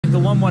the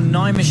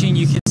 119 machine,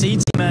 you can see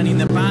Team Ernie in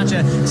the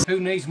Badger.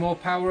 Who needs more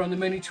power on the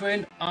Mini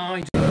Twin?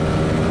 I do.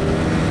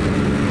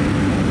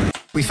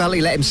 We felt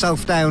he let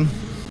himself down.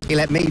 He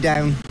let me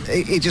down.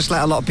 He just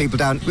let a lot of people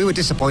down. We were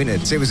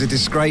disappointed. It was a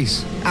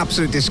disgrace.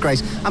 Absolute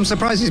disgrace. I'm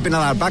surprised he's been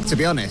allowed back, to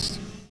be honest.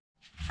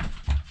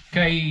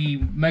 Okay,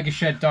 Mega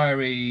Shed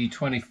Diary,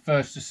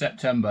 21st of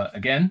September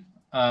again.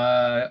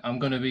 I'm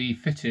going to be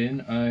fitting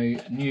a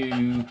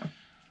new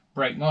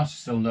brake master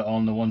cylinder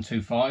on the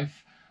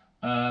 125.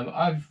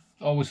 I've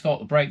always thought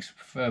the brakes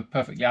were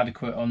perfectly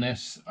adequate on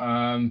this.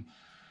 I've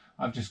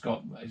just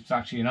got, it's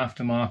actually an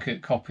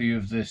aftermarket copy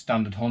of the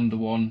standard Honda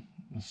one,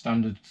 the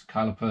standard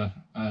caliper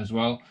as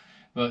well.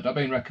 But I've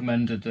been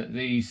recommended that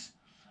these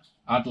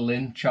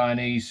Adelin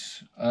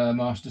Chinese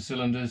master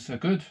cylinders are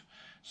good.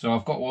 So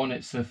I've got one,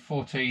 it's a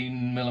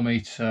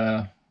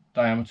 14mm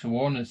diameter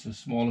one, it's the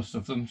smallest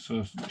of them, so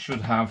it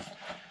should have,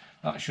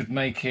 that should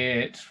make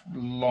it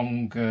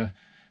longer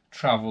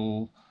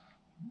travel,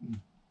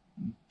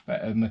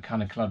 better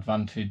mechanical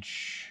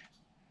advantage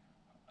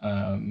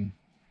than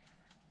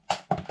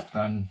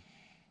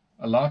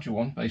a larger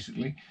one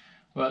basically.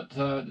 But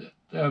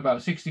they're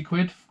about 60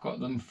 quid,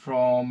 got them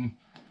from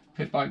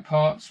Pit Bike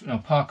Parts,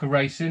 Parker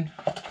Racing,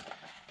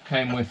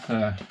 came with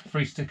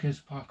free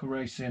stickers, Parker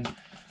Racing,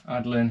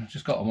 Adelin,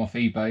 just got them off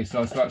eBay,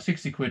 so it's about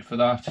 60 quid for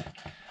that.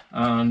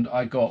 And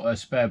I got a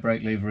spare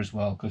brake lever as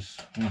well, because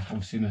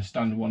obviously the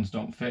standard ones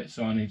don't fit,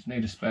 so I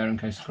need a spare in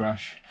case of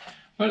crash.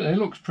 But it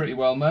looks pretty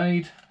well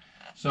made,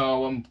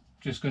 so I'm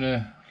just going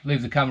to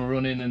leave the camera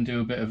running and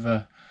do a bit of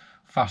a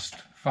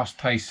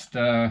fast-paced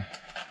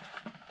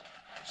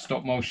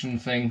stop motion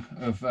thing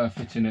of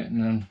fitting it,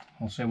 and then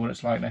I'll see what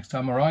it's like next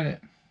time I ride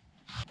it.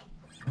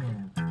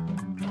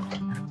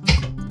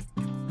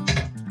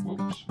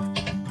 Whoops.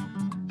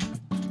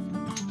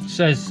 It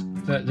says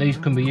that these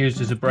can be used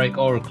as a brake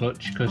or a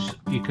clutch, because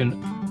you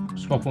can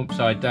swap them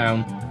upside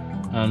down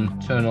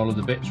and turn all of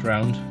the bits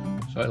round,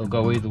 so it'll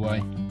go either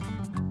way.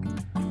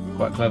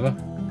 Quite clever.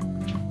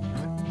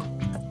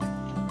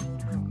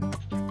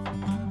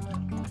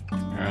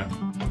 Yeah.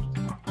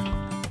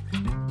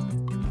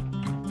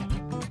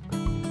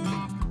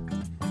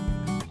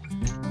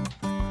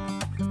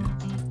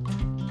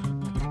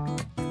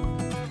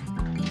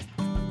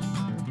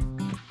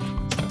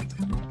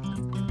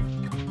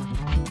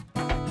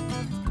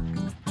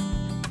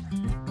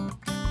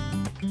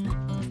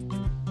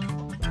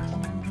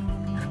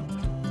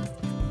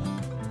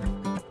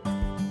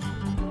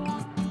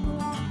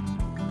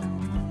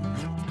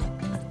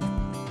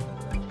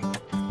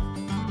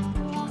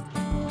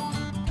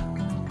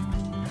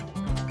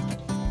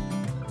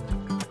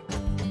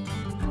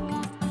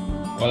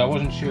 Well, I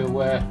wasn't sure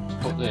where to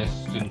put this,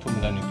 didn't come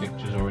with any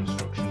pictures or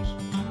instructions.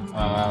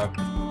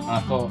 I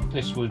thought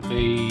this would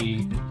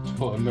be to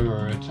put a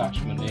mirror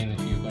attachment in if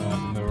you're going to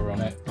have a mirror on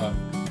it, but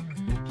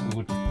I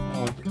would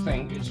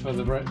think it's for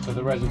the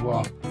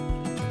reservoir.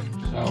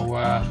 So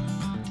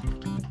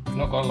I've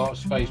not got a lot of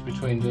space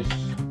between this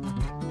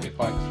pit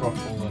bike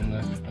throttle and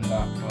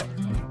that, but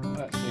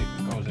let's see if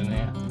it goes in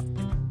here.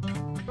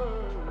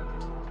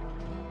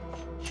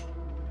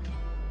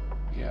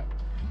 Yeah.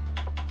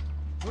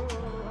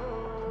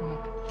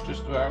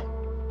 Just about.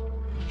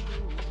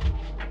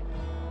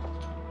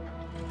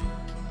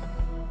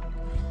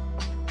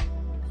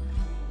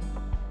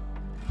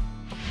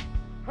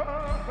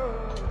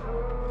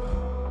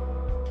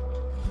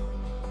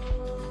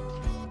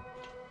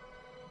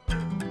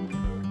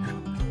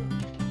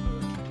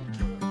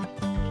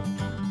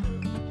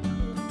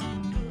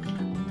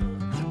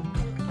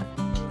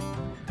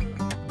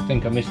 I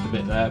think I missed a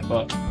bit there,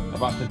 but I've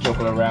had to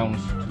juggle around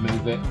to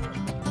move it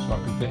so I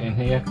can fit in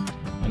here.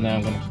 And now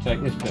I'm going to have to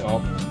take this bit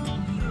off.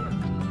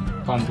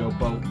 Banjo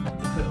bolt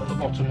fit on the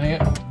bottom here.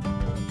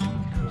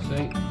 You can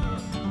see.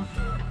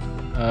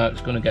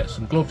 It's going to get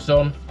some gloves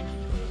on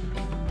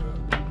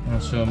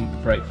and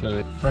some brake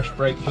fluid. Fresh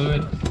brake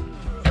fluid,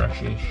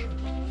 freshish.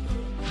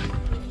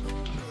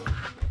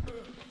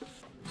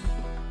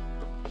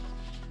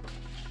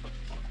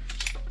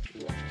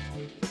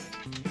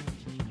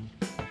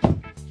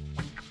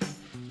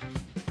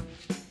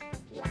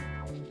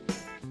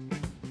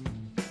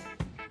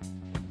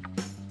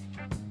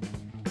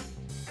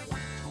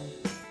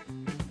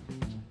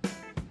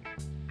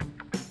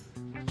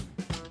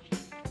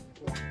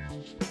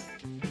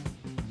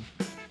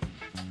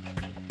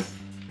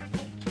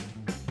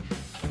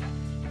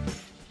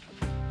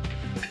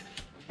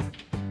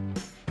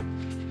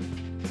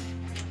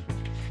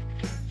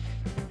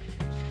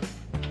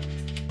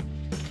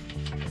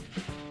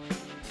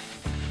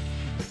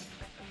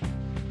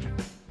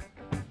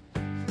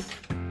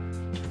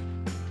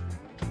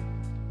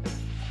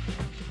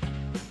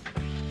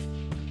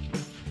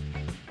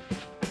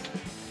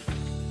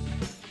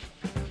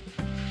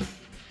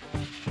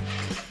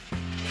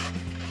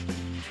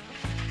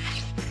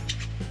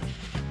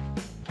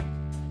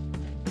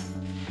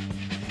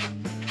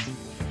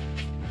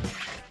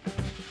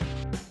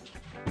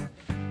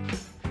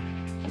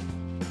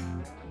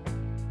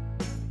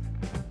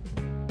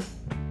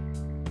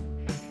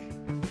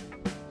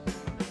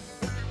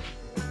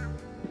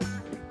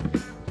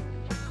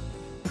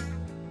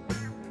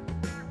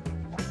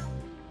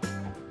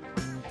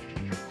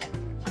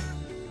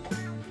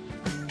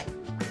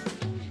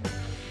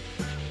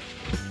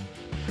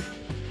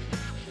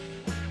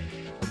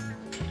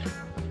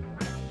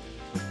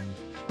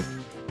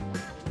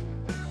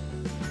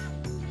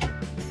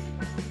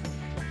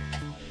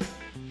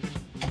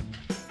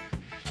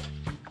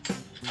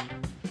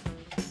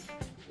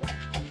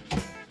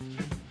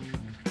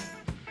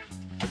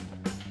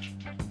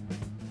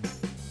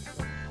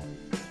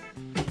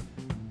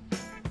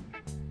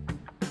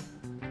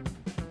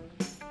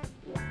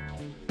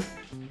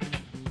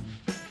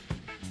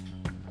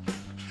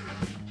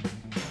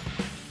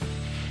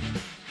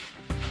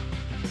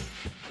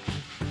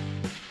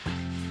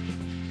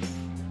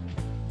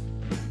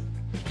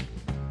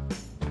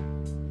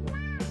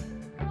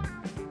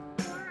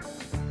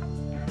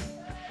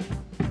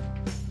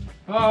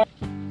 Bye.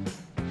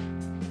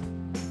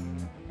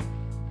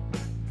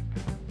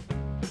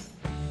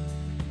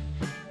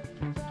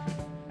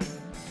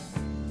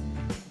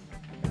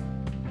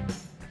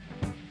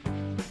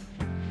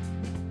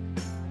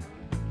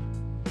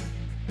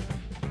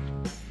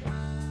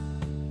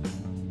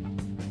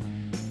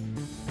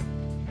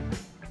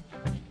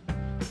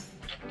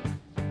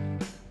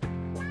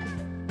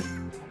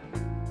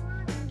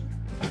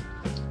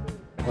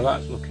 Well,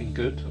 that's looking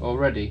good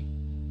already.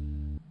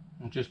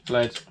 I've just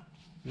bled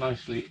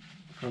nicely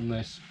from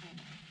this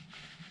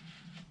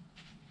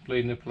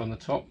bleed nipple on the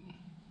top,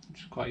 which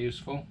is quite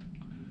useful.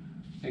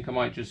 I think I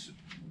might just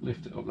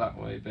lift it up that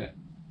way a bit,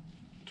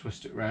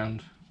 twist it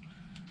round.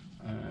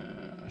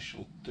 I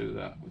shall do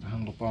that with the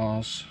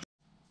handlebars.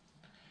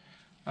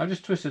 I've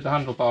just twisted the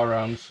handlebar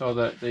around so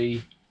that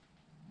the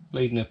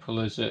bleed nipple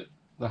is at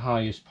the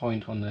highest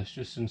point on this,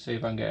 just to see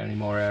if I can get any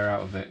more air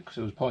out of it, because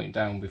it was pointing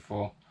down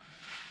before.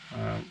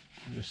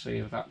 Just see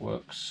if that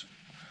works.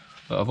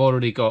 But I've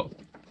already got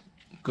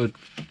good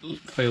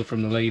feel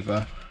from the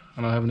lever,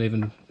 and I haven't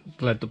even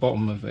bled the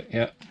bottom of it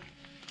yet.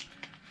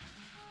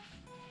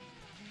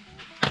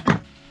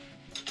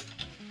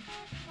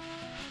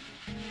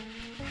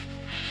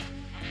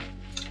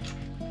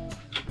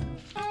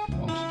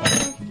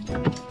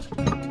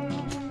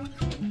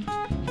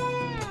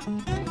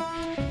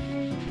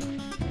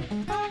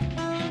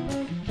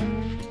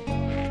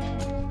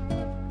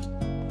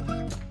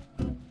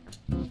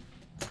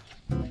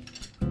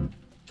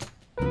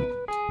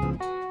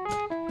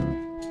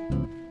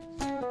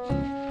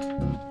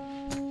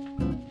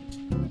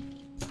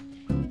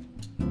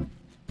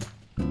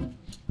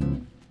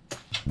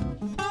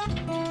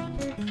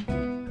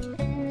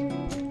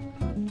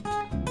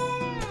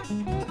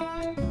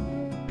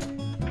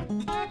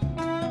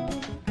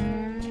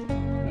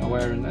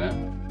 In there.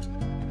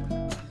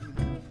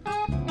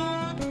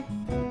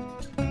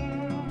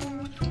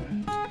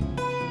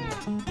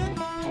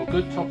 All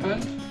good, top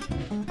end.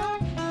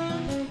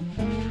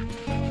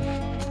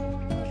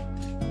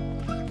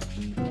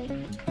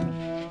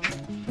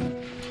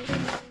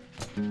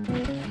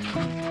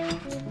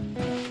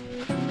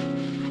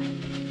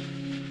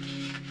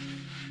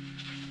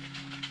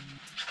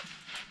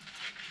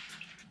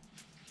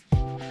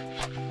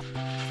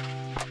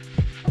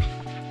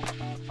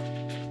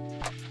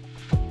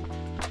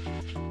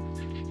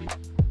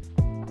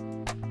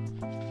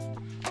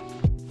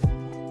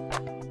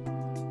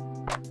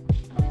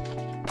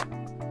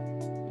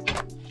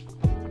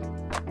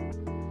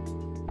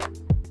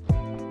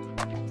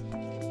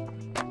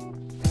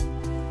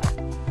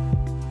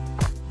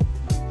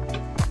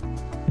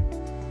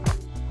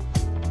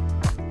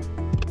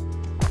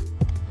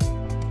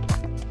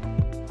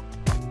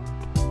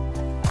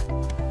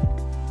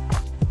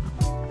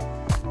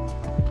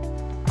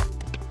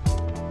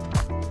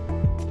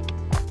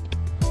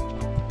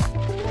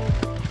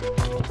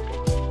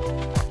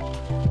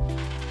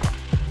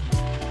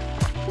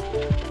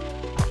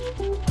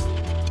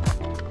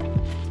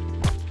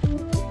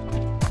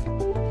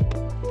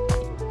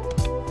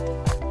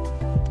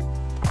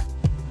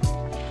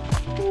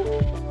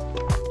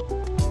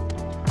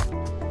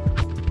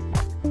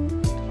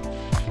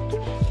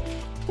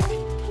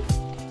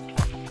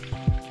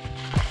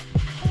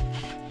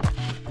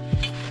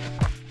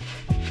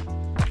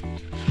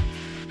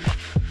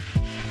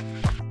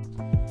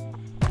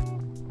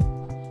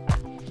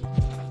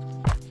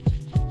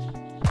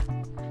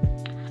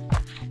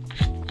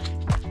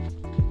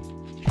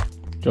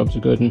 Job's a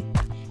good one.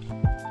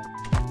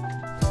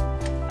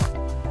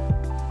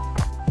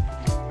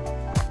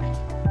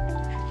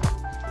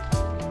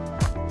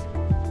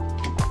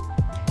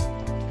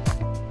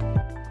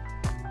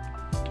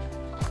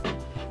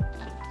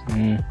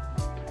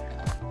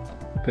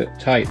 Bit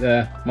tight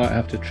there, might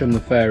have to trim the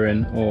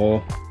fairing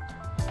or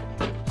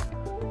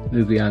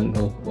move the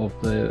angle of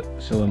the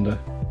cylinder.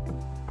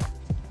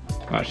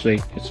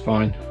 Actually, it's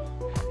fine.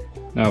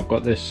 Now I've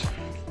got this,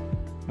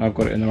 I've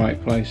got it in the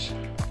right place.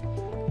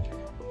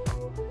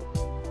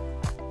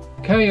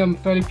 Okay, I'm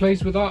fairly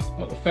pleased with that.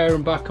 Got the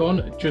fairing back on,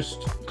 it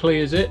just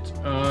clears it.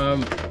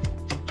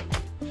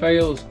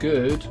 Feels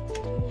good.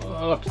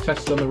 I'll have to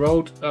test it on the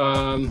road.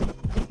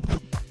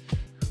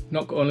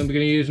 Not only going to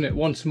be using it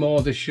once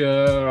more this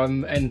year.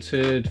 I'm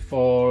entered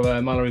for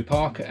Mallory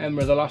Park at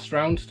Emma the last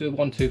round to do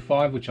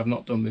 125, which I've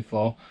not done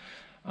before.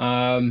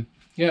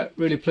 Yeah,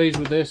 really pleased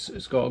with this.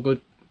 It's got a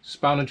good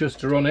span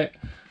adjuster on it.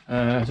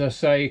 As I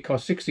say, it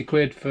cost 60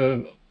 quid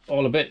for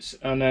all the bits,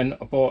 and then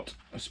I bought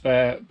a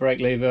spare brake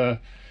lever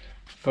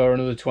for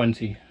another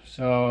 20.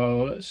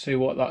 So let's see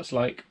what that's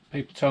like.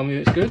 People tell me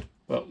it's good,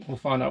 but we'll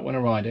find out when I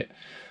ride it.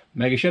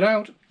 Mega shit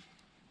out.